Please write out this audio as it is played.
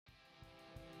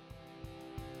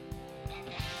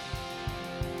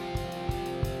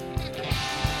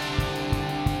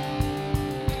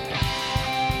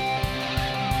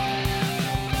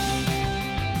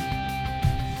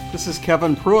This is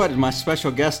Kevin Pruitt, and my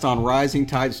special guest on Rising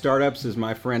Tide Startups is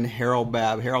my friend Harold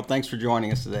Babb. Harold, thanks for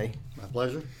joining us today. My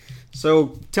pleasure.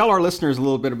 So tell our listeners a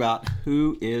little bit about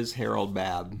who is Harold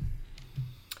Babb.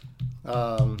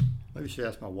 Maybe you should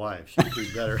ask my wife. She'd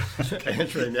be better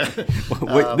answering that.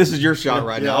 Wait, this is your shot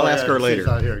right now. I'll ask her later. She's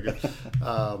not here.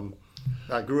 Good.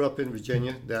 I grew up in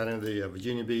Virginia, down in the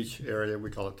Virginia Beach area.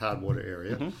 We call it Tidewater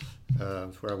area. Mm-hmm.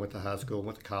 That's where I went to high school,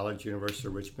 went to college, University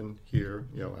of Richmond here,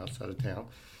 outside of town.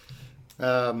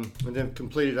 And then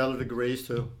completed other degrees.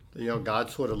 So,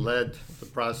 God sort of led the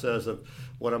process of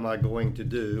what am I going to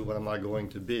do, what am I going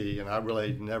to be, and I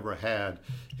really never had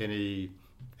any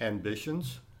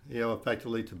ambitions,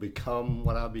 effectively to become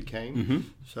what I became. Mm-hmm.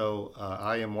 So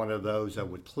I am one of those that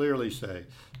would clearly say,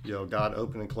 God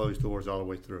opened and closed doors all the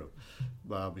way through,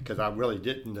 because I really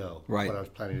didn't know what I was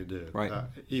planning to do,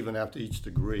 even after each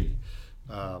degree.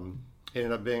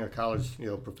 Ended up being a college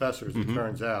professor, as it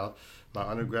turns out. My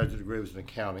undergraduate degree was in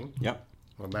accounting. Yep.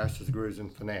 My master's degree was in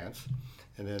finance,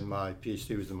 and then my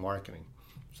PhD was in marketing.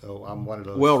 So I'm one of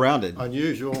those well-rounded,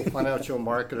 unusual financial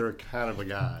marketer kind of a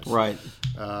guys. Right.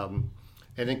 And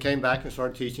then came back and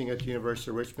started teaching at the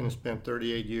University of Richmond and spent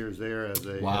 38 years there as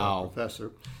a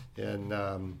professor in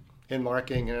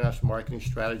marketing, international marketing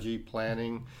strategy,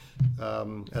 planning.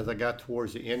 As I got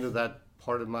towards the end of that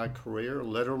part of my career,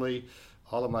 literally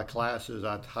all of my classes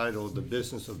I titled The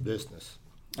Business of Business.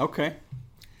 Okay.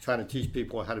 Trying to teach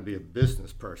people how to be a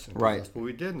business person. Right. That's what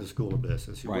we did in the School of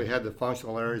Business. Right. We had the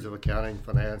functional areas of accounting,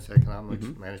 finance, economics,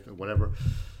 management, whatever.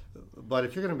 But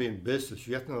if you're going to be in business,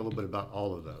 you have to know a little bit about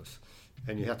all of those.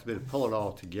 And you have to be able to pull it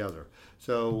all together.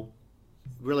 So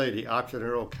really the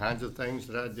entrepreneurial kinds of things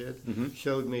that I did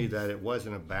showed me that it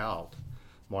wasn't about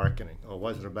marketing or it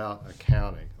wasn't about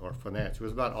accounting or finance. It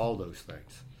was about all those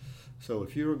things. So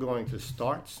if you were going to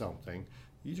start something,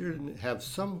 you didn't have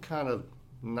some kind of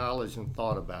knowledge and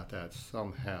thought about that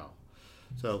somehow.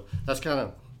 So that's kind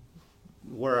of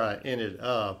where I ended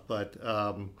up. But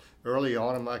early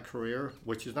on in my career,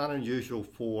 which is not unusual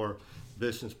for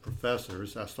business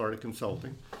professors, I started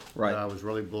consulting. Right. And I was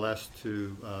really blessed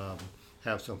to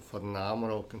have some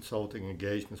phenomenal consulting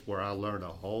engagements where I learned a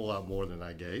whole lot more than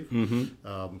I gave.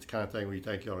 Mm-hmm. It's the kind of thing where you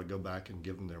think you ought to go back and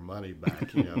give them their money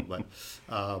back, But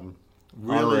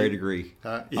really, honorary degree.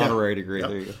 Honorary degree. Yep.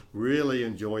 There you go. Really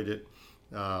enjoyed it.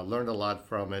 Learned a lot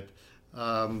from it.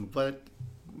 But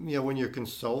when you're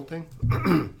consulting,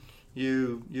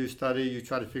 you study, you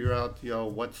try to figure out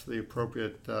what's the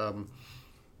appropriate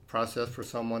process for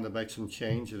someone to make some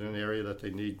change in an area that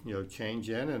they need change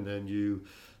in, and then you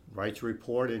write your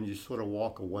report and you sort of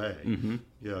walk away. Mm-hmm.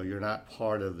 You're not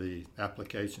part of the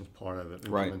applications part of it,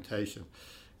 implementation,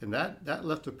 and that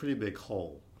left a pretty big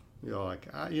hole.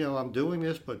 I'm doing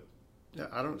this, but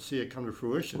I don't see it come to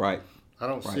fruition. Right. I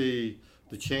don't see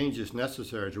the changes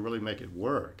necessary to really make it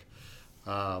work.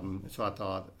 So I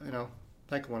thought, I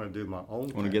think I want to do my own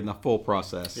thing. Want to get in the full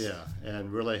process. Yeah,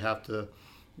 and really have to,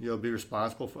 be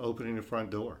responsible for opening the front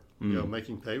door,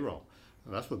 making payroll.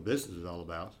 And that's what business is all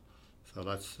about. So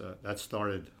that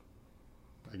started,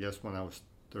 I guess, when I was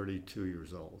 32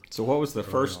 years old. So what was the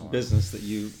first business that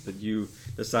you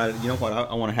decided,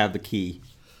 I want to have the key?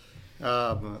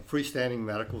 Freestanding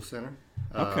medical center.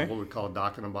 Okay. What we call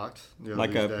Doc in a Box.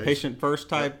 Like a days. Patient first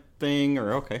type thing,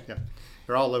 or okay. Yeah,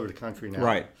 they're all over the country now.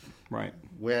 Right.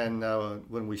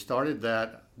 When we started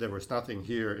that, there was nothing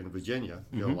here in Virginia,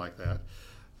 like that.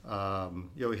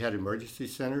 We had emergency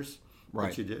centers. Right.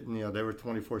 But you didn't, they were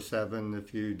 24/7.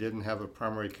 If you didn't have a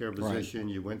primary care physician,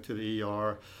 you went to the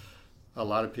ER. A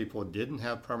lot of people didn't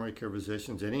have primary care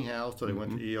physicians anyhow, so they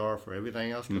went to ER for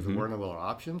everything else because there weren't no other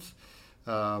options.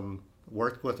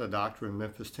 Worked with a doctor in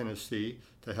Memphis, Tennessee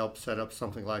to help set up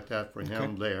something like that for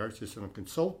him there. It's just a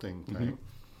consulting thing.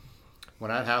 When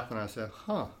that happened, I said,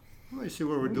 let me see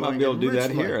what we're doing. Might be able to do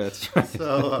Richmond. that here. That's right.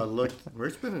 So I looked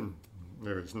Richmond and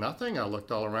there was nothing. I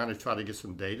looked all around to try to get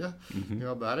some data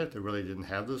about it. They really didn't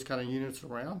have those kind of units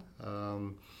around.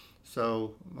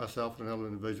 So myself and another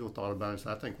individual thought about it and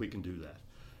said, I think we can do that.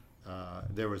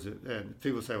 And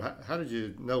people say, well, how did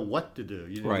you know what to do?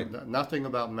 You knew nothing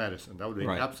about medicine. That would be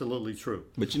absolutely true.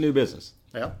 But you knew business.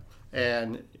 Yeah.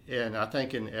 And I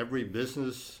think in every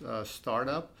business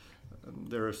startup,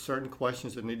 there are certain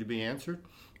questions that need to be answered.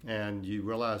 And you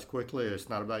realize quickly it's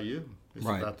not about you. It's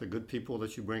about the good people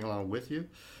that you bring along with you.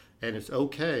 And it's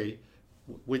okay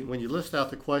when you list out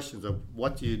the questions of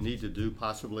what do you need to do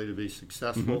possibly to be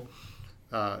successful,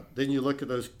 then you look at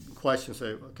those questions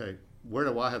and say, okay, where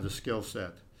do I have the skill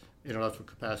set, intellectual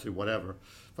capacity, whatever,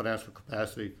 financial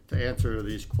capacity to answer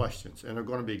these questions? And there are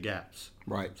going to be gaps.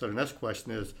 Right. So the next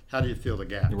question is, how do you fill the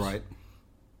gaps? Right.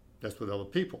 That's with other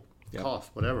people,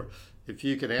 cost, whatever. if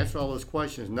you can answer all those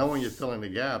questions, knowing you're filling the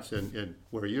gaps in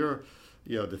where you're,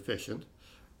 deficient,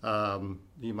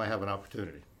 you might have an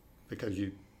opportunity because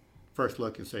you first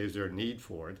look and say, is there a need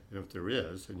for it? And if there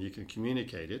is, and you can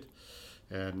communicate it,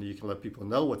 and you can let people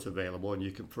know what's available, and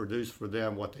you can produce for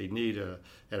them what they need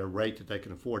at a rate that they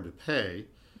can afford to pay,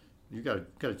 you got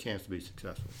a chance to be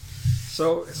successful.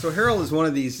 So Harold is one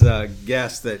of these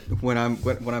guests that when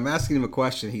I'm asking him a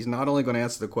question, he's not only going to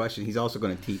answer the question, he's also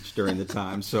going to teach during the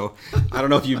time. So I don't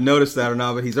know if you've noticed that or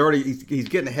not, but he's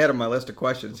getting ahead of my list of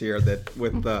questions here. That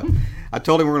with I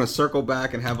told him we're going to circle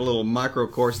back and have a little micro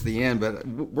course at the end, but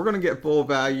we're going to get full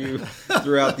value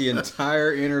throughout the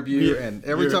entire interview, and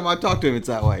every time I talk to him, it's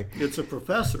that way. It's a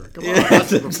professor. Come on,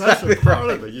 that's a professor part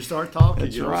of it. You start talking,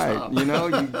 that's you don't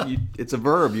right. stop. It's a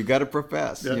verb. You got to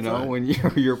profess. That's right. When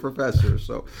you're a professor.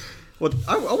 So, well,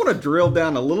 I want to drill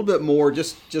down a little bit more,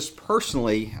 just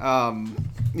personally. I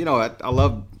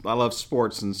love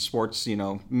sports and sports,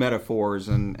 metaphors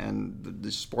and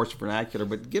the sports vernacular.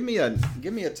 But give me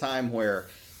a time where,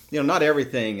 not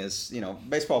everything is,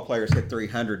 baseball players hit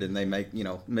 300 and they make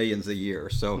millions a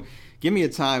year. So, give me a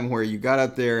time where you got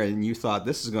up there and you thought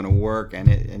this is going to work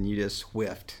and you just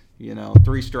whiffed.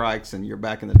 3 strikes and you're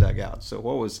back in the dugout. So,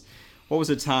 what was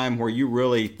a time where you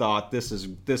really thought this is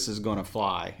going to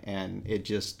fly and it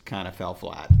just kind of fell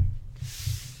flat?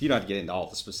 You don't have to get into all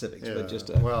the specifics, but just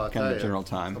kind of a general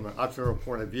time. From an entrepreneurial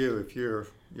point of view, if you're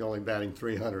only batting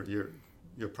 300, you're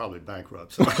probably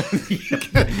bankrupt. So you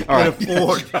can't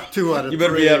afford 2 out of 3. You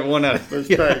better be at 1 out of 3.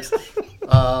 Mistakes.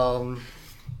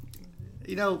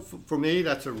 For me,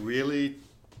 that's a really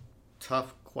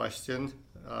tough question.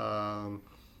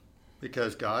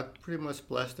 Because God pretty much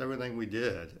blessed everything we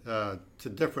did to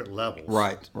different levels.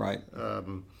 Right.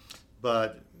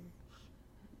 But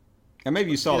and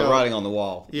maybe you saw the writing on the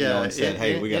wall. Yeah, and said,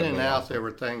 "Hey, we got to." In and out, there were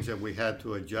things that we had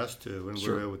to adjust to, and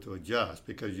Sure. we were able to adjust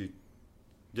because you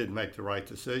didn't make the right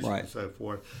decision Right. and so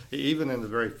forth. Even in the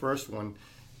very first one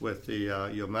with the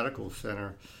medical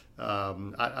center.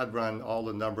 I'd run all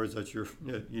the numbers that you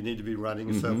need to be running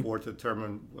and so forth to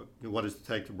determine what it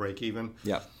takes to break even.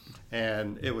 Yeah.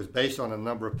 And it was based on a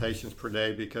number of patients per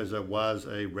day because there was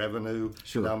a revenue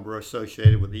Sure. number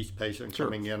associated with each patient Sure.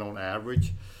 coming in on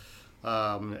average.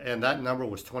 And that number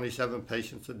was 27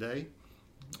 patients a day.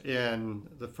 In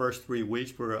the first 3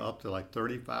 weeks, we were up to like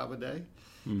 35 a day.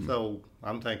 So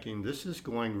I'm thinking, this is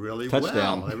going really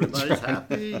Touchdown. well. Everybody's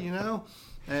happy,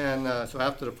 And so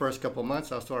after the first couple of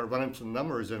months, I started running some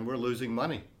numbers, and we're losing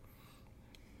money.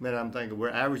 Man, I'm thinking we're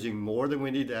averaging more than we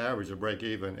need to average to break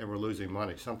even, and we're losing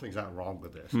money. Something's not wrong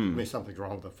with this. Something's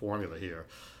wrong with the formula here.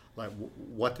 Like,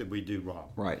 what did we do wrong?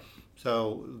 Right.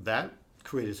 So that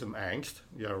created some angst,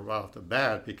 right off the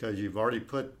bat, because you've already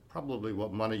put probably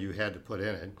what money you had to put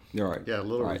in it. You're right. You had a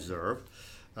little Right. reserve.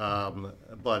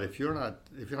 But if you're not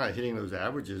hitting those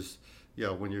averages,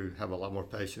 when you have a lot more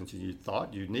patients than you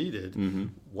thought you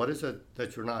needed, what is it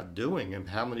that you're not doing, and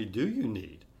how many do you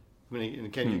need? I mean,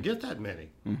 and can you get that many?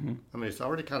 I mean, it's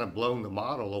already kind of blown the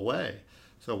model away.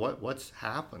 So what's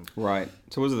happened? Right.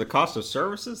 So was it the cost of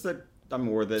services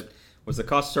was the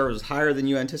cost of services higher than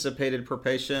you anticipated per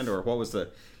patient, or what was the?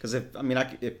 Because if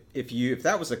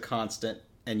that was a constant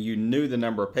and you knew the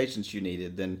number of patients you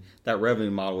needed, then that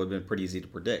revenue model would have been pretty easy to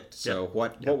predict. So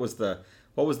what was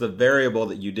the variable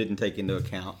that you didn't take into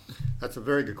account? That's a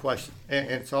very good question,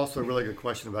 and it's also a really good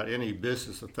question about any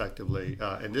business effectively.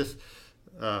 And this,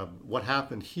 what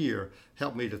happened here,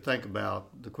 helped me to think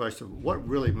about the question of what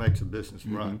really makes a business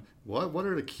run. What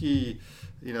are the key,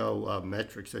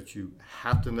 metrics that you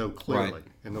have to know clearly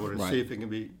in order to see if it can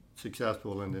be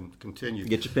successful and then continue.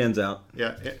 Get your pens out.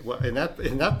 Yeah. Well, in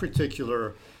that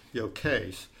particular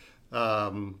case,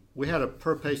 we had a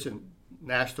per patient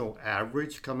national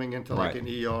average coming into like an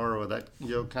ER or that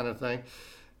kind of thing.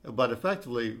 But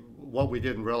effectively, what we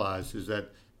didn't realize is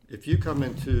that if you come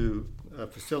into a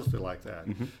facility like that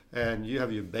and you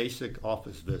have your basic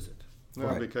office visit,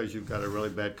 because you've got a really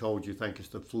bad cold, you think it's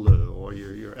the flu, or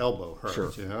your elbow hurts.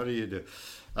 Sure. What do you do?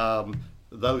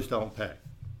 Those don't pay.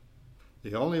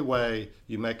 The only way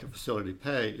you make a facility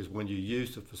pay is when you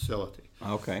use the facility.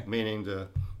 Okay. Meaning the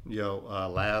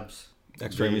labs,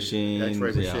 X-ray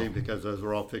machine, because those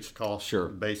are all fixed costs. Sure.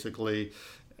 Basically,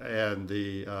 and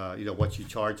the what you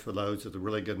charge for those is a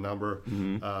really good number.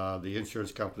 The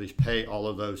insurance companies pay all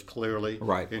of those clearly.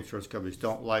 Right. Insurance companies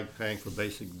don't like paying for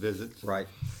basic visits. Right.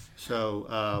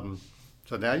 So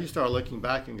so now you start looking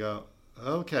back and go,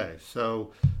 okay,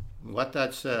 so what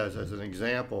that says, as an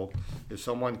example, if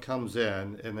someone comes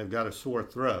in and they've got a sore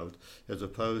throat, as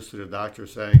opposed to the doctor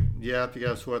saying, yeah, if you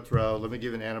got a sore throat, let me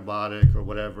give you an antibiotic or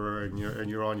whatever, and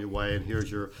you're on your way, and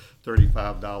here's your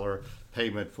 $35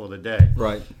 payment for the day.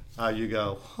 Right. You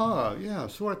go, yeah,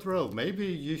 sore throat. Maybe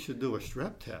you should do a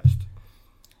strep test.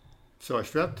 So a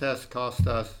strep test cost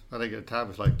us, I think at the time it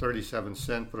was like 37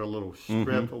 cents for a little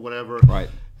strip or whatever. Right.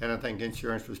 And I think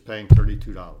insurance was paying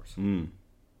 $32.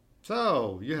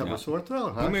 So you have a sore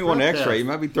throat, huh? You may want an X-ray. You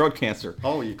might be throat cancer.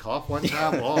 Oh, you cough one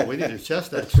time? Oh, we need a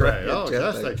chest X-ray. Right,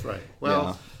 chest X-ray. Well,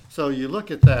 yeah. So you look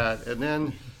at that, and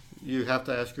then you have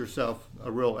to ask yourself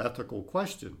a real ethical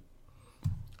question.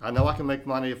 I know I can make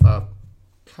money if I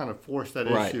kind of force that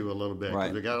issue a little bit,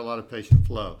 because we got a lot of patient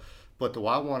flow. But do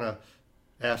I want to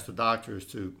ask the doctors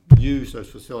to use those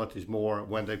facilities more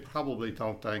when they probably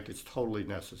don't think it's totally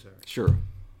necessary? Sure.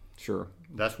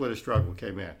 That's where the struggle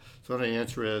came in. So the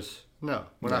answer is no,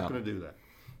 we're not going to do that.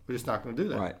 We're just not going to do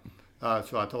that. Right.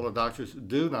 So I told the doctors,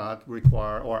 do not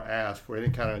require or ask for any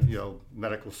kind of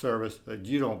medical service that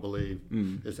you don't believe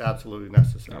is absolutely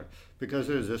necessary, because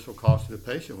there's additional cost to the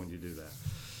patient when you do that.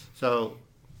 So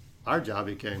our job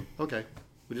became, okay,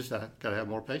 we just got to have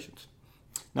more patients.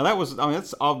 Now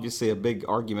that's obviously a big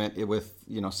argument with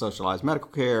socialized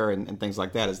medical care and things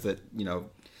like that, is that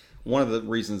one of the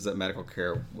reasons that medical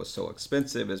care was so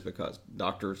expensive is because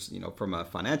doctors, from a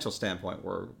financial standpoint,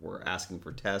 were asking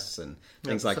for tests and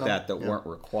things like that weren't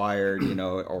required,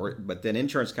 but then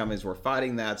insurance companies were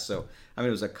fighting that. So, it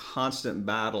was a constant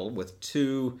battle with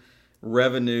two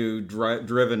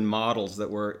revenue-driven models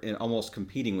that were almost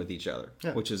competing with each other,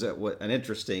 which is an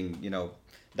interesting,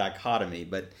 dichotomy.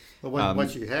 But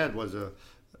what you had was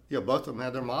both of them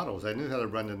had their models. They knew how to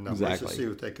run the numbers to see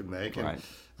what they could make. And,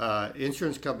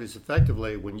 insurance companies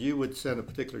effectively, when you would send a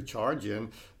particular charge in,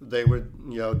 they would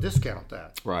discount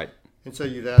that. Right. And so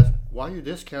you'd ask, why are you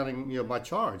discounting my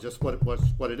charge? That's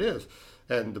what it is.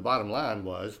 And the bottom line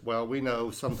was, well, we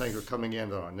know some things are coming in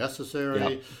that are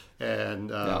necessary, and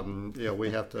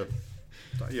we have to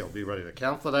be ready to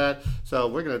account for that. So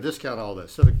we're going to discount all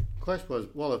this. So the question was,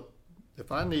 well,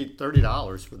 if I need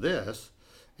 $30 for this,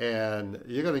 and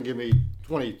you're going to give me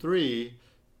 $23.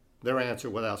 Their answer,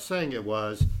 without saying it,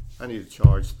 was, I need to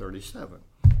charge $37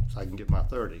 so I can get my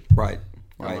 $30. Right.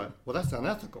 Well, that's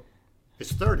unethical.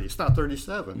 It's $30. It's not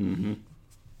 $37.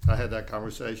 I had that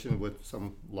conversation with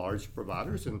some large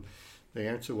providers, and the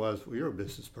answer was, well, you're a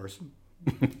business person.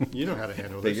 You know how to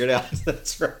handle this. Figured out.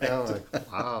 That's right. And I'm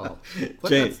like, wow.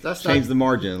 That's change the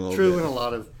margin a little true bit. In a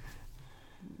lot of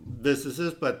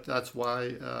businesses, but that's why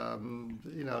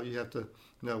you have to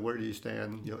know where do you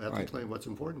stand ethically and what's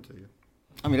important to you.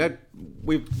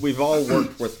 We've all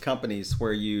worked with companies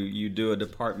where you do a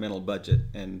departmental budget,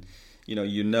 and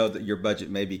you know that your budget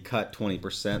may be cut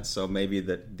 20%, so maybe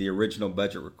that the original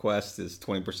budget request is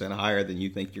 20% higher than you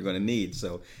think you're going to need.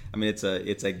 So it's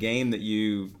a game that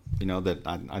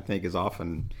that I think is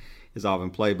often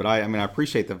played. But I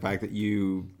appreciate the fact that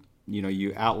you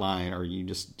outline, or you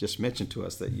just mentioned to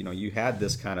us that you had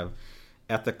this kind of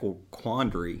ethical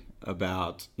quandary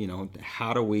about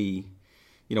how do we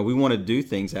we want to do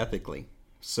things ethically.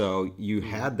 So you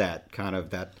had that kind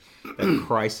of that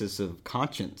crisis of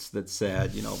conscience that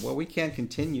said, well, we can't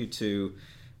continue to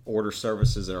order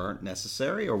services that aren't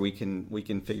necessary, or we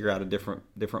can figure out a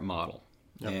different model.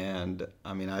 Yep. And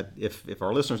if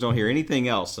our listeners don't hear anything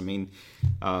else,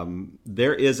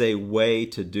 there is a way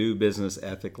to do business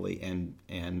ethically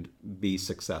and be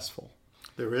successful.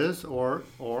 There is, or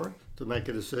to make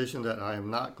a decision that I am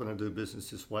not going to do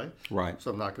business this way. Right. So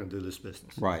I'm not going to do this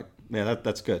business. Right. Yeah,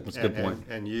 that's good. That's a good point.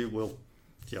 And you will,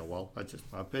 that's just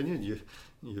my opinion.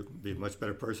 You'll be a much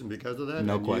better person because of that.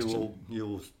 No question.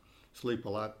 You'll sleep a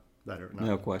lot better at night.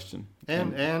 No question.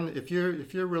 And if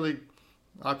you're really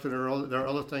entrepreneurial, there are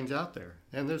other things out there,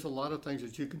 and there's a lot of things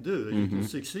that you can do that you can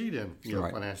succeed in,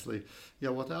 financially,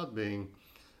 without being,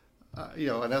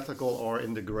 unethical or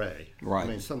in the gray.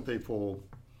 Right. Some people.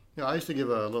 I used to give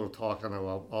a little talk. I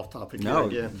know off topic here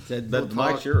again. The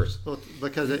mic's yours.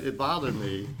 Because it bothered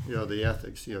me, the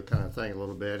ethics, kind of thing a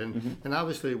little bit. And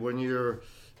obviously when you're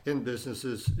in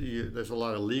businesses, there's a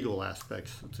lot of legal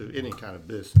aspects to any kind of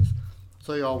business.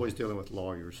 So you're always dealing with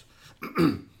lawyers.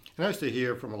 And I used to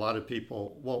hear from a lot of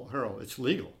people, well, Harold, it's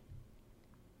legal.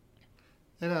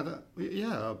 And I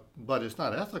thought, but it's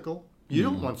not ethical. You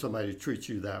don't want somebody to treat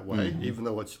you that way, even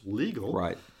though it's legal.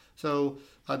 Right. So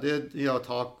I did,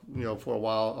 talk, for a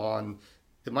while on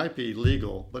it might be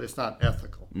legal, but it's not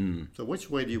ethical. So which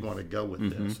way do you want to go with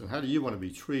this, and how do you want to be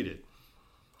treated?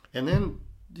 And then,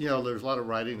 there's a lot of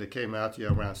writing that came out,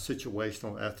 around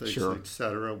situational ethics, et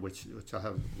cetera, which I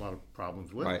have a lot of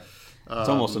problems with. Right. It's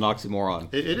almost an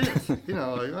oxymoron. It is.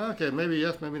 Okay, maybe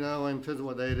yes, maybe no, and depends on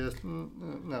what day it is.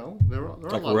 No, there are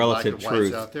like a lot relative of black and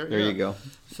truth whites out there. There you go.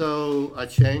 So I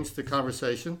changed the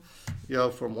conversation,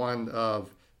 from one of,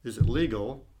 is it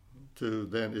legal, to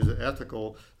then is it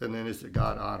ethical, and then is it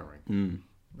God honoring?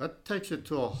 That takes it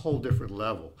to a whole different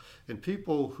level. And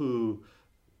people who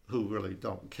really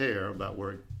don't care about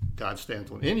where God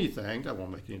stands on anything, that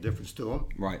won't make any difference to them.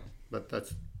 Right. But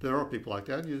there are people like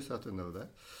that. You just have to know that.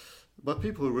 But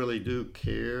people who really do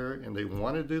care and they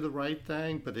want to do the right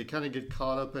thing, but they kind of get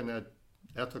caught up in that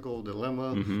ethical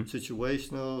dilemma,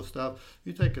 situational stuff.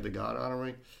 You take it to God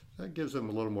honoring, that gives them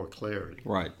a little more clarity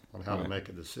Right. on how to make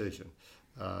a decision.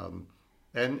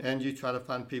 And you try to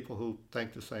find people who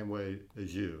think the same way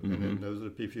as you, and then those are the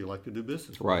people you like to do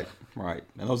business with. Right, right.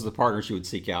 And those are the partners you would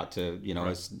seek out to,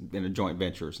 as in a joint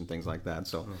ventures and things like that.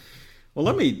 So, well,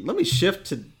 let me shift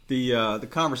to the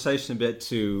conversation a bit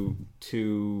to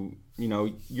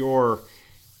your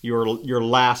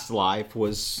last life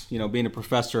was being a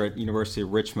professor at University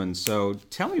of Richmond. So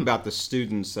tell me about the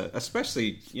students,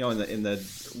 especially in the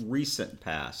recent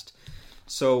past.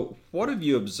 So what have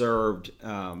you observed,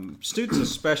 students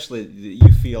especially that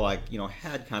you feel like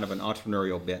had kind of an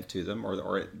entrepreneurial bent to them,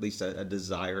 or at least a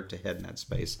desire to head in that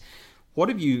space? What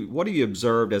have you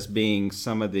observed as being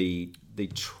some of the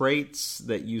traits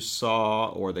that you saw,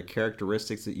 or the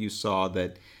characteristics that you saw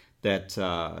that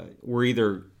were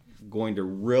either going to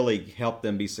really help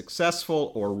them be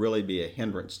successful or really be a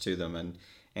hindrance to them?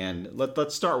 And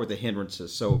let's start with the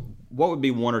hindrances. So what would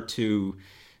be one or two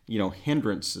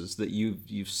hindrances that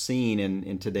you've seen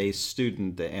in today's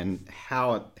student, and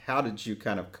how did you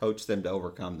kind of coach them to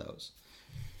overcome those?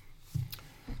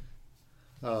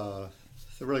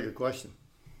 It's a really good question,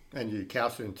 and you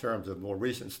couch it in terms of more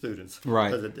recent students,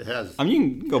 right? Because it has. I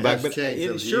mean, you can go back, but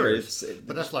sure,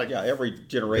 but that's like every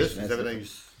generation. Everything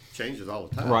changes all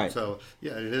the time, right? So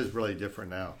yeah, it is really different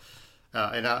now.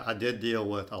 And I did deal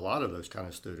with a lot of those kind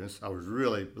of students. I was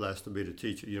really blessed to be the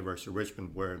teacher at University of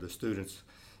Richmond, where the students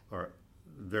are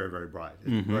very, very bright.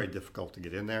 It's very difficult to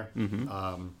get in there.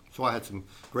 So I had some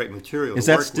great material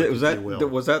to work with.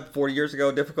 Was that 40 years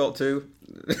ago difficult too?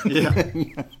 Yeah.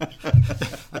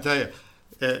 I tell you,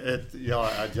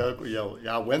 I joke,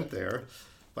 I went there,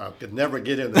 but I could never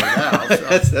get in there now.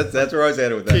 So that's where I was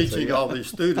headed with that. Teaching all these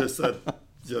students that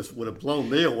just would have blown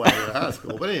me away in high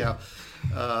school. But anyhow,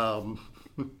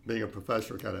 being a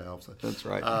professor kind of helps. That's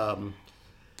right.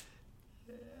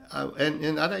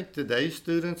 And I think today's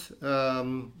students,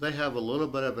 they have a little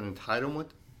bit of an entitlement,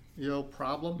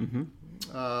 problem.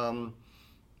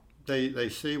 They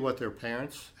see what their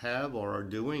parents have or are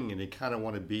doing, and they kind of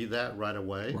want to be that right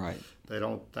away. Right. They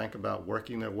don't think about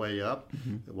working their way up.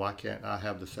 Why can't I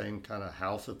have the same kind of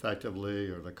house effectively,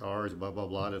 or the cars, blah, blah,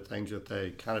 blah, the things that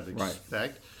they kind of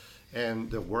expect. Right.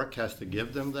 And the work has to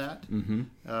give them that.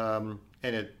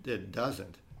 And it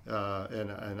doesn't.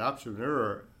 And an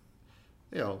entrepreneur,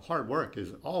 hard work is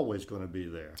always going to be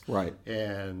there. Right.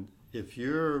 And if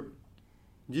you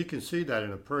can see that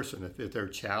in a person, if they're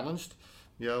challenged,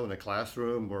 in a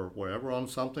classroom or wherever on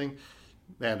something,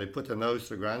 man, they put their nose to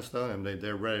the grindstone and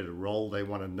they're ready to roll. They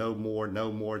want to know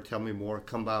more, tell me more,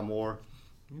 come by more.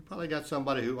 You probably got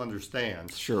somebody who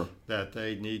understands that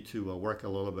they need to work a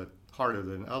little bit harder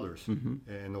than others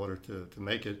in order to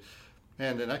make it.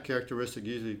 And then that characteristic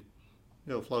usually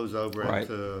flows over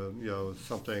into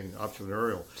something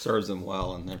entrepreneurial. Serves them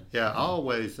well in there. Yeah, I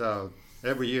always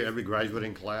every year, every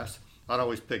graduating class, I'd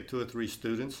always pick 2 or 3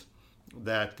 students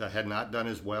that had not done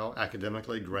as well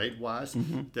academically, grade-wise,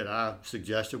 that I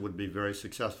suggested would be very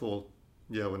successful,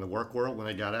 in the work world when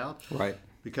they got out. Right.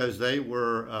 Because they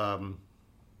were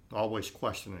always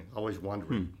questioning, always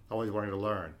wondering, always wanting to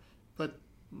learn, but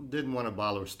didn't want to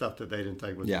bother with stuff that they didn't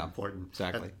think was important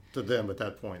to them at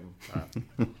that point in time.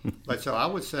 But so I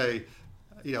would say,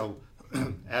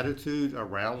 attitude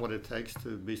around what it takes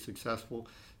to be successful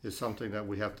is something that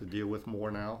we have to deal with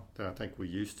more now than I think we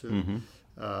used to.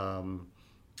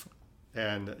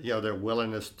 And their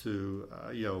willingness to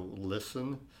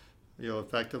listen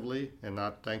effectively, and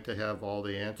not think they have all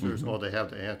the answers, or they have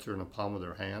the answer in the palm of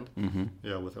their hand,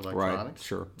 with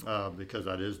electronics. Right, sure. Because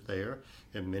that is there,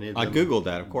 and many of them. I Googled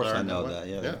that, of course I know that.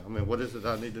 Yeah, I mean, what is it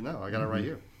I need to know? I got it right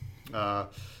here.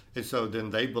 And so then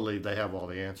they believe they have all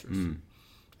the answers.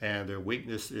 And their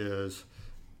weakness is,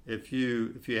 if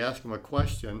you ask them a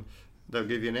question, they'll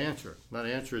give you an answer. That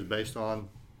answer is based on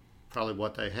probably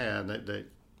what they had. They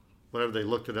whatever they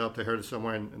looked it up, they heard it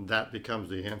somewhere, and that becomes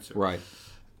the answer. Right.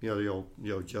 The old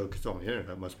joke, it's on the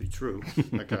internet, must be true,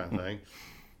 that kind of thing.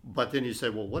 But then you say,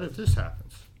 well, what if this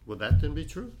happens? Would that then be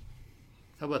true?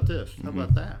 How about this? How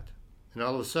about that? And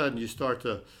all of a sudden you start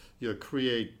to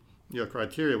create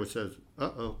criteria which says,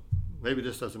 maybe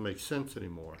this doesn't make sense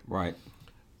anymore. Right.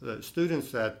 The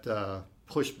students that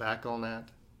push back on that,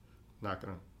 not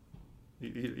going to,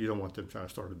 you don't want them trying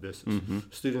to start a business.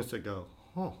 Students that go,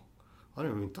 I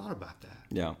never even thought about that.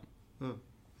 Yeah. Hmm.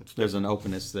 There's an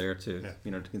openness there to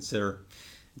Yeah. to consider.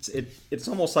 It's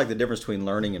almost like the difference between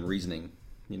learning and reasoning.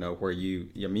 Where you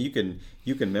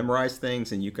can memorize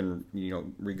things and you can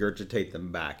regurgitate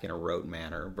them back in a rote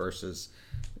manner versus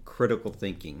critical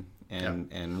thinking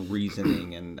and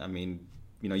reasoning. And I mean,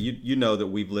 you know that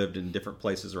we've lived in different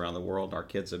places around the world. Our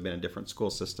kids have been in different school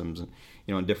systems and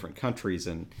in different countries,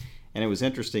 and it was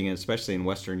interesting, especially in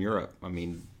Western Europe. I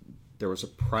mean, there was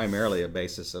primarily a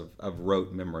basis of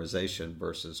rote memorization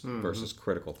versus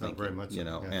critical thinking. Very much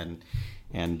so, and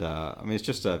I mean, it's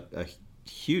just a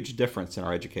huge difference in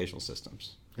our educational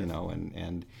systems.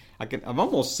 And I've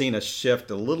almost seen a shift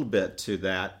a little bit to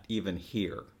that even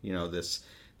here.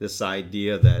 This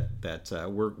idea that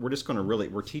we're just going to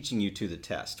we're teaching you to the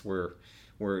test.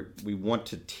 We want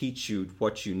to teach you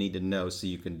what you need to know so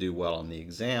you can do well on the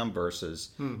exam versus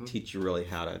teach you really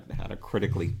how to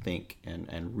critically think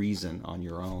and reason on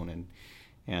your own.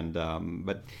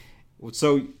 But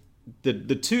so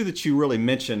the two that you really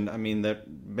mentioned, I mean, that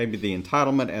maybe the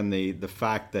entitlement and the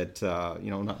fact that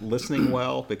not listening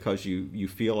well because you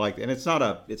feel like, and it's not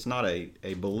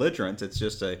a belligerent, it's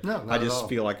just I just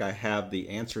feel like I have the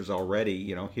answers already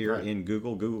here in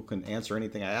Google can answer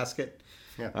anything I ask it.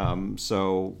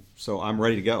 So I'm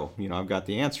ready to go. I've got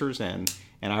the answers, and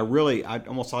I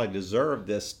almost thought I deserve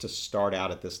this to start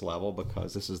out at this level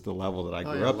because this is the level that I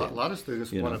grew up in. A lot of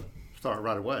students want to start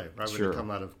right away, right when they come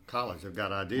out of college. They've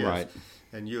got ideas. Right.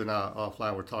 And you and I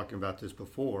offline were talking about this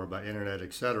before, about internet,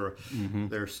 et cetera. Mm-hmm.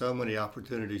 There are so many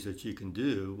opportunities that you can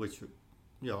do, which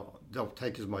don't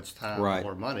take as much time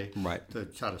or money to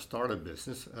try to start a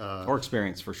business or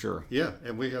experience for sure. Yeah,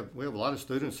 and we have a lot of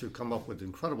students who come up with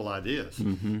incredible ideas,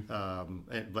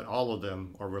 but all of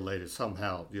them are related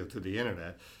somehow to the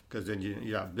internet, because then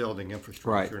you're not building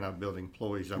infrastructure, you're not building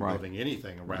employees, you're not building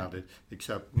anything around it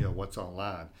except what's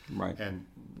online. Right. And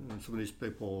some of these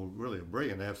people really are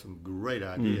brilliant. They have some great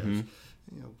ideas.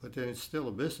 But then it's still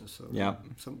a business. So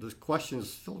some of the questions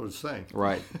still are the same.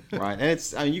 Right. And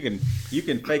it's you can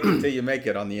fake it till you make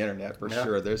it on the internet for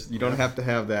sure. You don't have to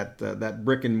have that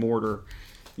brick and mortar.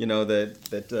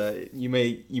 That you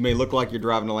may look like you're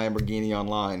driving a Lamborghini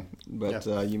online, but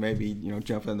you may be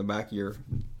jumping in the back of your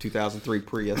 2003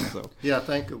 Prius. So I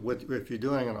think if you're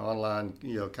doing an online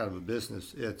kind of a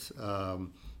business, it's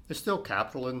still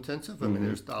capital intensive. I mean,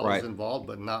 there's dollars involved,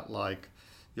 but not like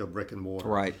brick and mortar.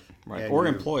 Right. Or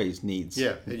employees' needs.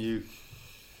 Yeah, and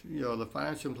the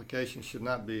financial implications should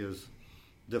not be as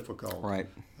difficult. Right.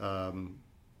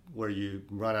 Where you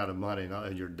run out of money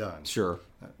and you're done. Sure.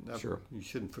 You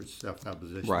shouldn't put yourself in that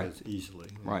position as easily.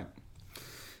 Right.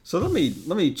 So let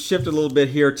me shift a little bit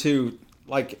here to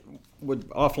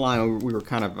offline. We were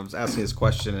I was asking this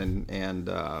question and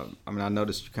I mean I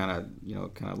noticed you kind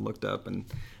of looked up and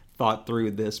thought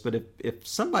through this, but if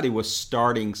somebody was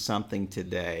starting something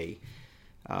today,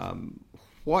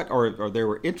 or they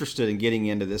were interested in getting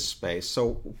into this space,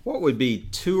 so what would be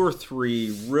 2 or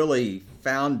 3 really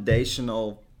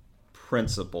foundational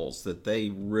principles that they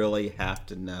really have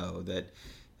to know? That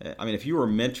I mean, if you were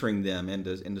mentoring them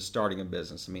into starting a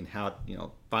business, I mean, how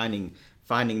finding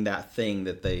that thing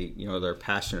that they're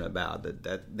passionate about,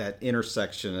 that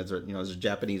intersection, there's a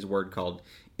Japanese word called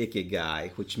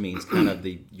ikigai, which means kind of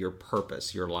your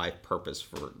purpose, your life purpose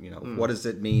for what does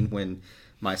it mean when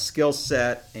my skill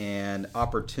set and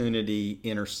opportunity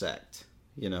intersect,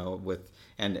 with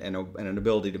and an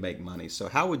ability to make money. So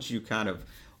how would you kind of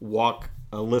walk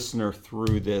a listener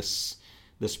through this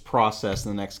process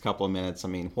in the next couple of minutes? I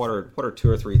mean, what are 2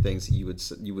 or 3 things that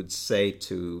you would say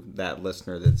to that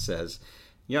listener that says,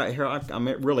 here I'm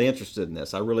really interested in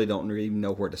this. I really don't even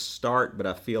know where to start, but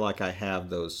I feel like I have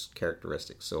those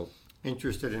characteristics. So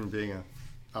interested in being an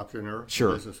entrepreneur,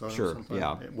 business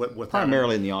owner,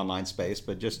 primarily in the online space,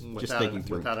 but just thinking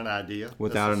through without an idea.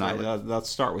 Let's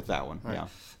start with that one. Right.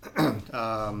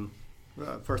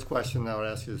 First question I would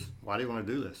ask is, why do you want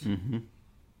to do this? Mm-hmm.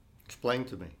 Explain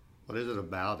to me. What is it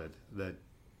about it that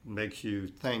makes you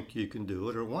think you can do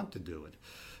it or want to do it?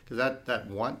 Because that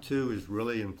want to is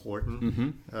really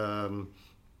important,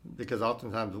 because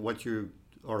oftentimes what you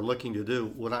are looking to do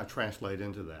will not translate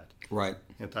into that. Right.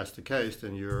 If that's the case,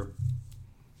 then you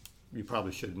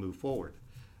probably should move forward.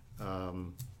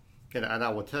 And I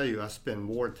will tell you, I spend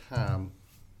more time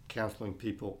counseling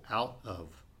people out of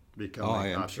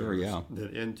becoming entrepreneurs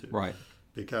than into. Right.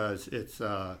 Because it's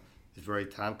very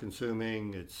time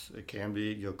consuming. It can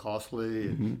be costly.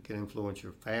 It can influence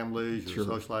your families, your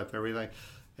social life, everything.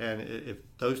 And if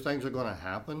those things are going to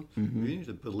happen, you need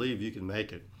to believe you can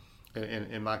make it.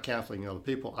 And in my counseling, the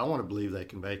people, I want to believe they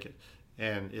can make it.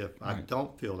 And if I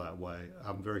don't feel that way,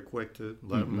 I'm very quick to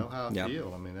let them know how I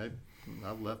feel. I mean,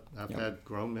 I've Yep. had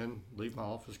grown men leave my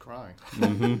office crying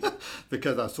Mm-hmm.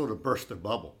 because I sort of burst their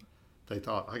bubble. They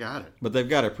thought I got it. But they've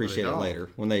got to appreciate it don't. later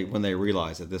when they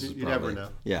realize that this is You probably never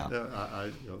know. yeah.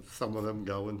 Some of them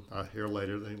go and I hear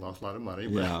later they lost a lot of money,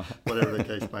 but Yeah. whatever the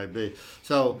case might be.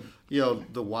 So,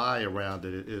 the why around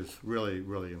it is really,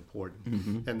 really important.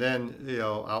 Mm-hmm. And then,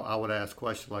 I would ask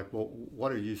questions like, well,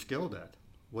 what are you skilled at?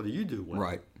 What do you do well?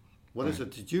 Right. What is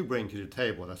it that you bring to the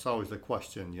table? That's always the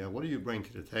question. What do you bring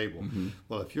to the table? Mm-hmm.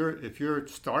 Well, if you're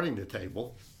starting the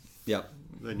table, Yep.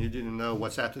 then you didn't know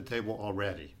what's at the table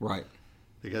already. Right.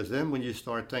 Because then when you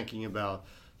start thinking about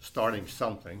starting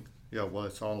something, whether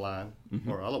it's online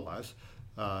or otherwise,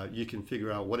 you can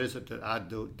figure out what is it that I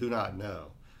do not know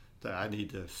that I need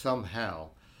to somehow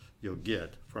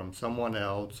get from someone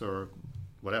else or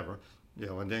whatever,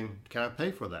 and then can I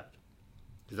pay for that?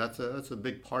 Because that's a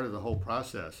big part of the whole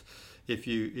process. If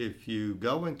you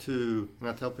go into, and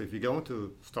I tell people, if you go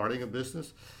into starting a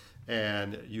business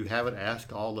and you haven't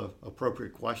asked all the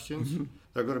appropriate questions,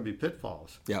 there are going to be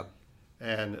pitfalls. Yep.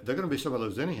 And there are going to be some of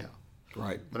those anyhow.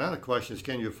 Right. But now the question is,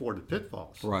 can you afford the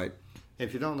pitfalls? Right.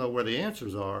 If you don't know where the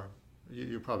answers are,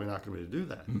 you're probably not going to be able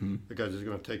to do that because it's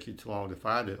going to take you too long to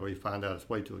find it, or you find out it's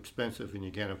way too expensive and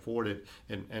you can't afford it.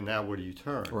 And now where do you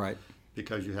turn? Right.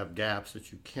 Because you have gaps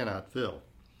that you cannot fill.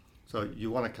 So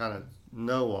you want to kind of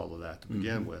know all of that to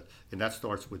begin with. And that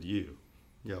starts with you.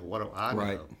 What do I know?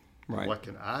 Right. Right. What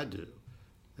can I do?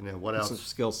 And then what What's else? a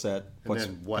skill set? And What's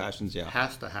then what passions? Yeah.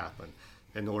 has to happen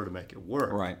in order to make it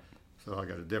work. Right. So I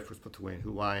got a difference between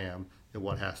who I am and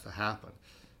what has to happen.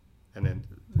 And then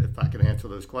if I can answer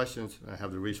those questions and I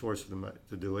have the resources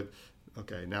to do it,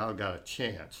 okay, now I've got a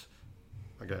chance.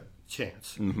 I got a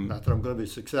chance. Not that I'm going to be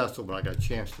successful, but I got a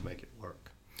chance to make it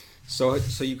work. So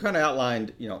you kind of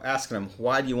outlined, asking them,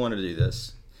 why do you want to do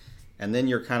this? And then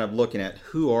you're kind of looking at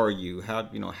who are you? How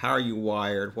are you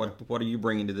wired? What are you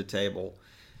bringing to the table?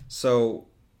 So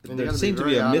And you there gotta be seems to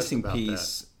be very a honest missing about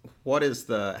piece. What is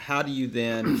how do you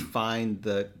then find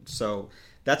so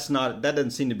that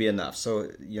doesn't seem to be enough. So,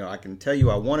 I can tell you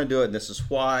I want to do it and this is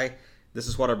why, this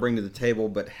is what I bring to the table,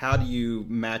 but how do you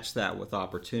match that with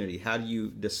opportunity? How do you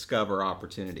discover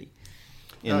opportunity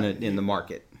in the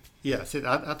market? Yes,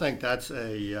 I think that's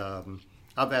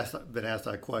I've been asked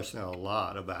that question a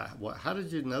lot about how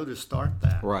did you know to start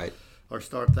that? Right. Or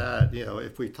start that,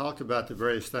 if we talked about the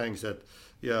various things that,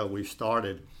 we've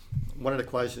started, one of the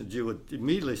questions you would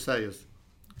immediately say is,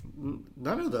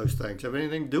 none of those things have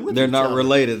anything to do with They're each not other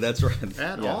related. That's right.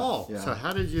 at Yeah, all. yeah. So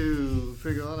how did you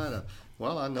figure all that out?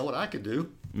 Well, I know what I could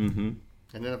do. Mm-hmm.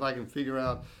 And then if I can figure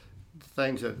out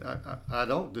things that I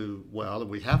don't do well and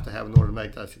we have to have in order to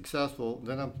make that successful,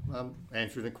 then I'm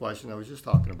answering the question I was just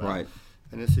talking about. Right.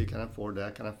 And then see, can I afford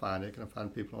that? Can I find it? Can I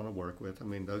find people I want to work with? I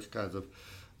mean, those kinds of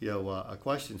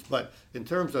questions. But in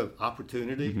terms of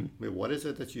opportunity, I mean, what is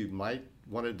it that you might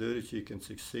want to do that you can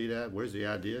succeed at? Where's the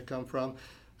idea come from?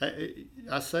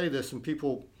 I say this, and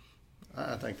people,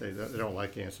 I think they don't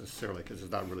like the answer necessarily because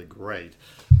it's not really great.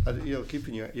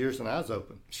 Keeping your ears and eyes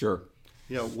open. Sure.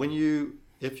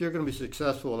 If you're going to be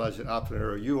successful as an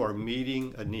entrepreneur, you are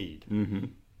meeting a need. Mm-hmm.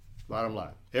 Bottom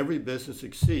line, every business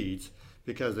succeeds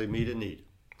because they meet a need.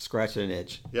 Scratching an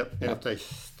itch. Yep. And Yep. if they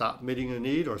stop meeting a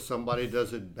need or somebody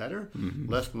does it better,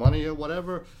 Mm-hmm. less money or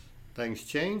whatever, things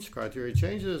change, criteria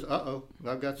changes.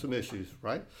 I've got some issues,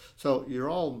 right? So you're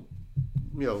all,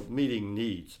 meeting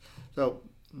needs. So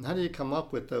how do you come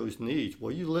up with those needs?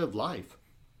 Well, you live life.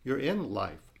 You're in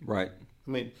life. Right. I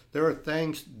mean, there are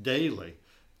things daily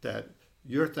that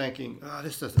you're thinking,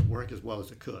 this doesn't work as well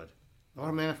as it could.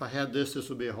 Or, man, if I had this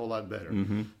would be a whole lot better.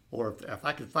 Mm-hmm. Or if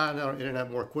I could find out on the internet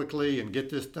more quickly and get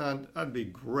this done, that'd be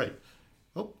great.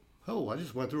 Oh, I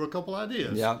just went through a couple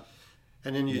ideas. Yeah.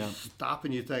 And then you stop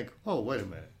and you think, wait a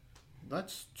minute.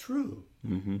 That's true.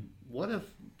 Mm-hmm.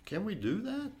 Can we do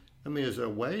that? I mean, is there a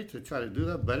way to try to do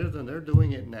that better than they're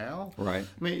doing it now? Right.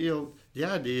 I mean, the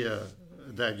idea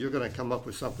that you're going to come up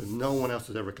with something no one else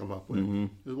has ever come up with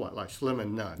is what, like slim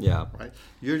and none. Yeah. Right.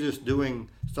 You're just doing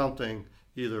something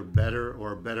either better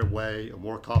or a better way, or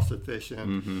more cost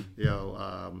efficient,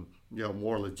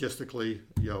 more logistically,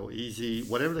 easy,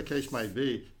 whatever the case might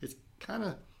be. It's kind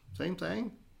of same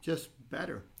thing, just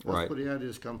better. That's Right. where the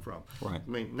ideas come from. Right. I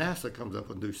mean, NASA comes up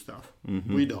with new stuff.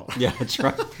 We don't. Yeah, that's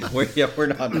right. We're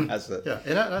not NASA. Yeah,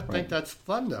 and I think that's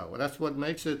fun though, and that's what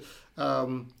makes it.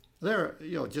 There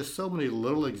are just so many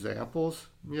little examples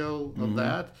of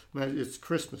that. I mean, it's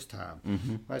Christmas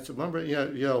time, right? So remember,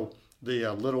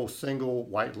 the little single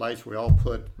white lights we all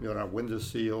put in our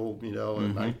windowsill,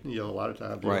 at night, a lot of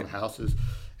times in Right. houses,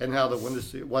 and how the window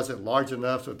seat wasn't large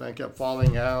enough, so things kept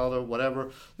falling out or whatever.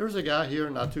 There was a guy here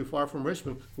not too far from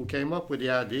Richmond who came up with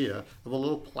the idea of a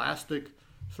little plastic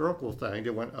circle thing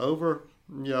that went over,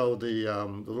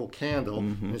 the little candle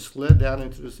and it slid down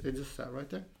into this. It just sat right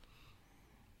there.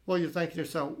 Well, you're thinking to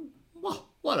yourself, wow,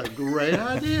 what a great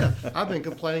idea. I've been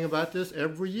complaining about this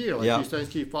every year. These things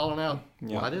keep falling out.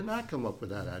 Why didn't I come up with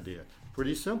that idea?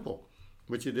 Pretty simple.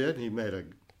 Which he did. He made a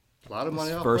lot of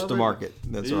money off of it. First to market.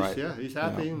 That's right. Yeah, he's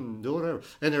happy and doing whatever.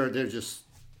 And there are just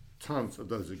tons of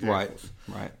those examples.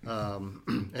 Right.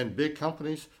 And big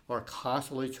companies are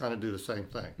constantly trying to do the same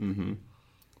thing. Mm-hmm.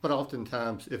 But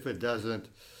oftentimes, if it doesn't,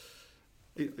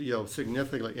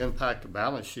 significantly impact the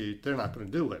balance sheet, they're not going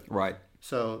to do it. Right.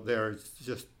 So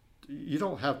you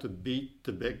don't have to beat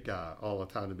the big guy all the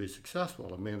time to be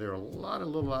successful. I mean, there are a lot of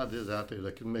little ideas out there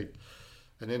that can make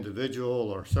an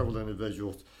individual or several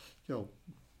individuals,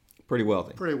 pretty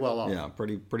wealthy, pretty well off. Yeah,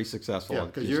 pretty successful. Yeah,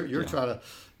 because you're trying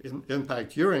to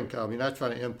impact your income. You're not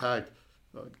trying to impact,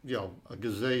 a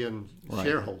gazillion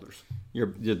shareholders. You're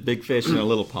big fish in a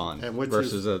little pond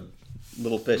versus a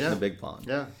little fish in a big pond.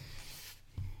 Yeah.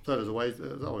 So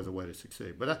there's always a way to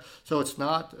succeed. But so it's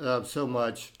not so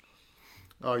much,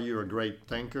 are you a great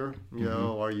thinker?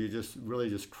 Are you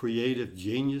just creative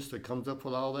genius that comes up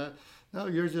with all that? No,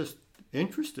 you're just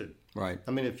interested. Right.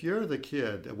 I mean, if you're the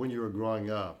kid that when you were growing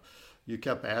up, you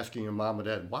kept asking your mom and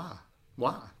dad, why?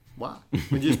 And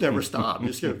you just never stopped. You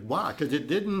just go, why? Because it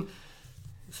didn't.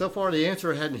 So far, the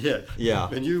answer hadn't hit. Yeah.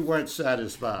 And you weren't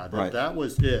satisfied. Right. That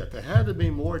was it. There had to be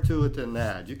more to it than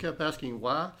that. You kept asking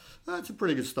why. That's a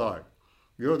pretty good start.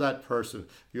 You're that person.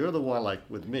 You're the one, like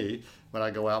with me, when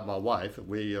I go out with my wife, and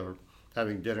we are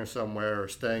having dinner somewhere or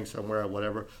staying somewhere or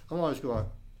whatever, I'm always going,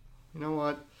 you know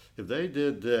what? If they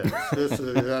did this,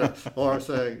 or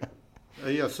saying,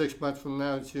 6 months from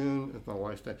now, June, if my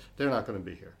wife's dead, they're not going to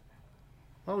be here.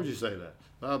 Why would you say that?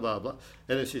 Blah, blah, blah.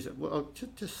 And then she said, well,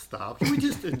 just stop. Can we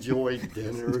just enjoy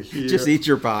dinner here? Just eat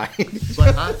your pie.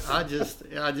 But I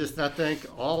think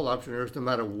all entrepreneurs, no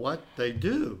matter what they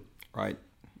do, right,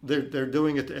 they're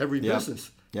doing it to every business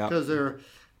because Yep. they're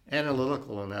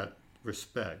analytical in that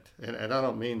respect. And I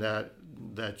don't mean that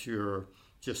you're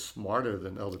just smarter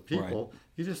than other people. Right.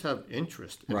 You just have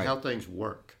interest in how things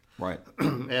work. Right.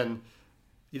 And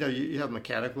you have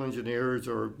mechanical engineers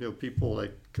or people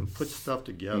that can put stuff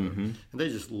together, and they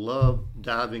just love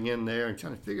diving in there and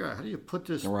trying to figure out how do you put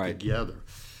this together.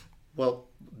 Well,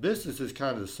 business is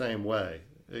kind of the same way,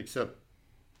 except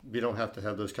you don't have to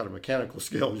have those kind of mechanical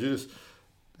skills. You just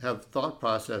have thought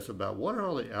process about what are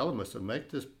all the elements that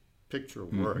make this picture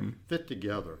work, fit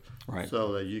together,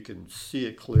 so that you can see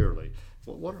it clearly.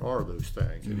 Well, what are those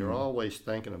things? And you're always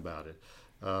thinking about it,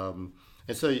 and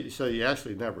so you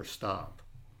actually never stop.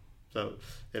 So,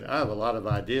 and I have a lot of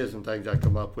ideas and things I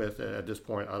come up with. At this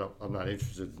point, I'm not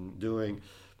interested in doing.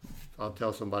 I'll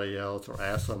tell somebody else or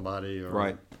ask somebody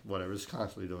or whatever. It's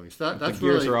constantly doing. So that's the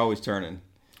gears are always turning.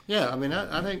 Yeah, I mean,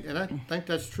 I think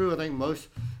that's true. I think most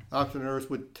entrepreneurs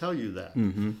would tell you that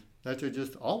that they're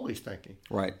just always thinking.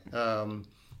 Right.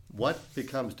 What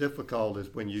becomes difficult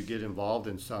is when you get involved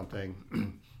in something,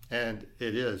 and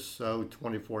it is so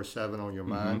 24/7 on your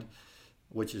mind.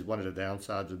 Which is one of the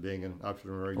downsides of being an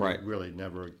entrepreneur. You really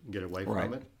never get away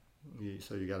from it.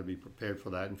 So you got to be prepared for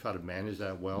that and try to manage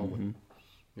that well with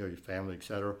your family, et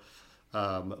cetera.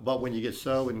 But when you get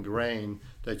so ingrained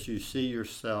that you see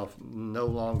yourself no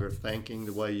longer thinking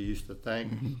the way you used to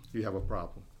think, you have a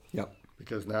problem. Yep.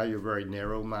 Because now you're very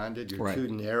narrow-minded. You're too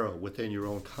narrow within your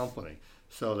own company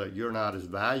so that you're not as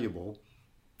valuable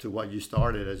to what you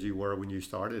started as you were when you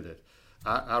started it.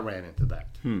 I ran into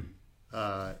that.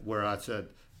 Where I said,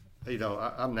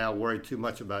 I'm now worried too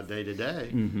much about day to day,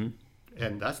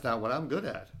 and that's not what I'm good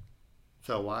at.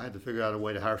 So I had to figure out a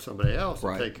way to hire somebody else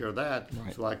to take care of that,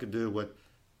 so I could do what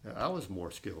I was more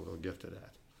skilled or gifted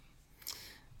at.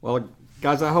 Well,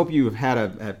 guys, I hope you've had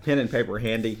a pen and paper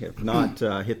handy. If not,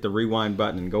 hit the rewind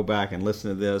button and go back and listen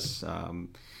to this.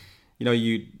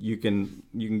 You can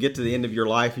get to the end of your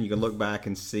life and you can look back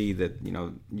and see that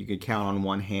you can count on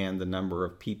one hand the number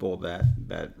of people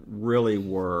that really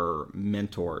were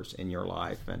mentors in your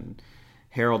life. And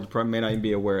Harold may not even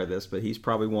be aware of this, but he's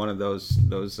probably one of those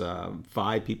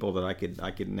 5 people that I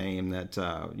could name that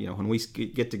when we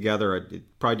get together, it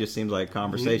probably just seems like a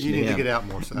conversation. You need to get out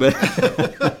more, son.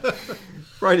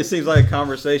 Probably just seems like a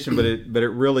conversation, but it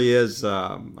really is.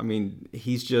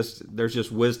 There's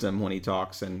just wisdom when he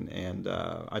talks, and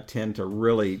I tend to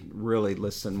really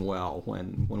listen well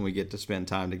when we get to spend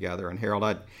time together. And Harold,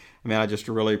 I just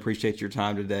really appreciate your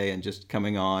time today and just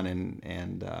coming on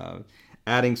and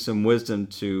adding some wisdom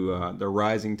to the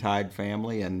Rising Tide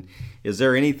family. And is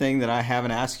there anything that I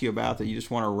haven't asked you about that you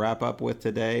just want to wrap up with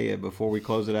today before we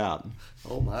close it out?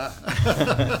 Oh my!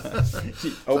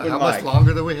 Open How mic. much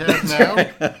longer do we have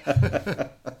now?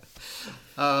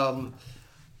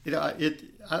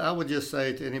 I would just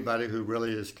say to anybody who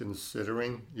really is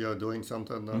considering, doing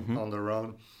something on their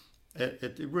own,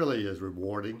 it really is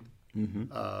rewarding.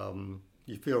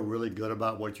 You feel really good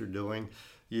about what you're doing.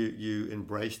 You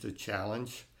embrace the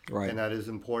challenge, right. And that is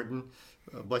important.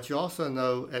 But you also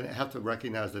know and have to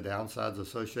recognize the downsides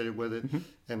associated with it,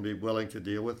 and be willing to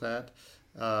deal with that.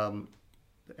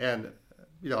 And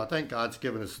I think God's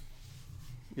given us,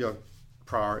 helps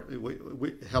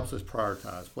us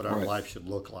prioritize what our right. life should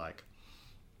look like.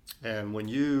 And when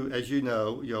as you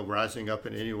know, rising up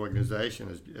in any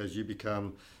organization, as you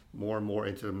become more and more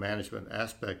into the management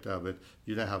aspect of it,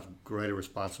 you now have greater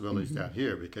responsibilities down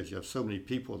here because you have so many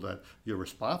people that you're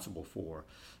responsible for.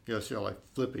 So like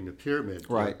flipping the pyramid,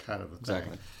 right. kind of a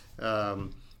exactly.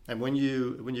 thing. And when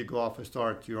you go off and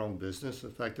start your own business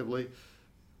effectively,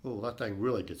 that thing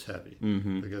really gets heavy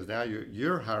because now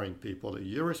you're hiring people that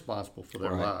you're responsible for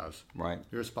their right. lives. Right.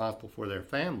 You're responsible for their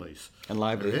families and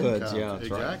livelihoods. Yeah, that's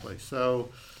exactly. Right. So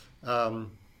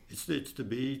it's to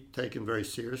be taken very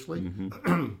seriously, but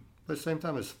at the same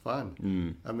time it's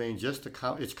fun. I mean,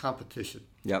 it's competition.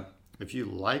 Yep. If you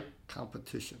like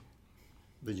competition,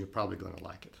 then you're probably going to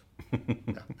like it.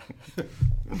 Yeah.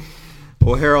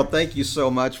 Well, Harold, thank you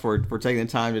so much for taking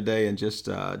the time today and just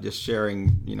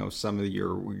sharing some of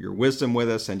your wisdom with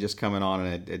us and just coming on.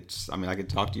 And I could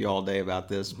talk to you all day about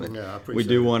this, but we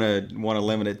do want to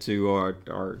limit it to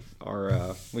our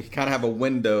we kind of have a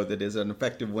window that is an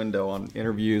effective window on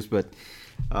interviews. But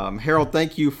Harold,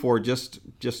 thank you for just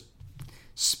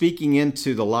speaking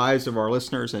into the lives of our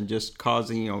listeners and just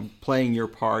playing your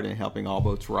part in helping all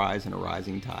boats rise in a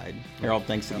rising tide. Harold,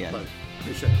 thanks again.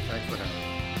 Appreciate it. Thanks for having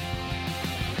me.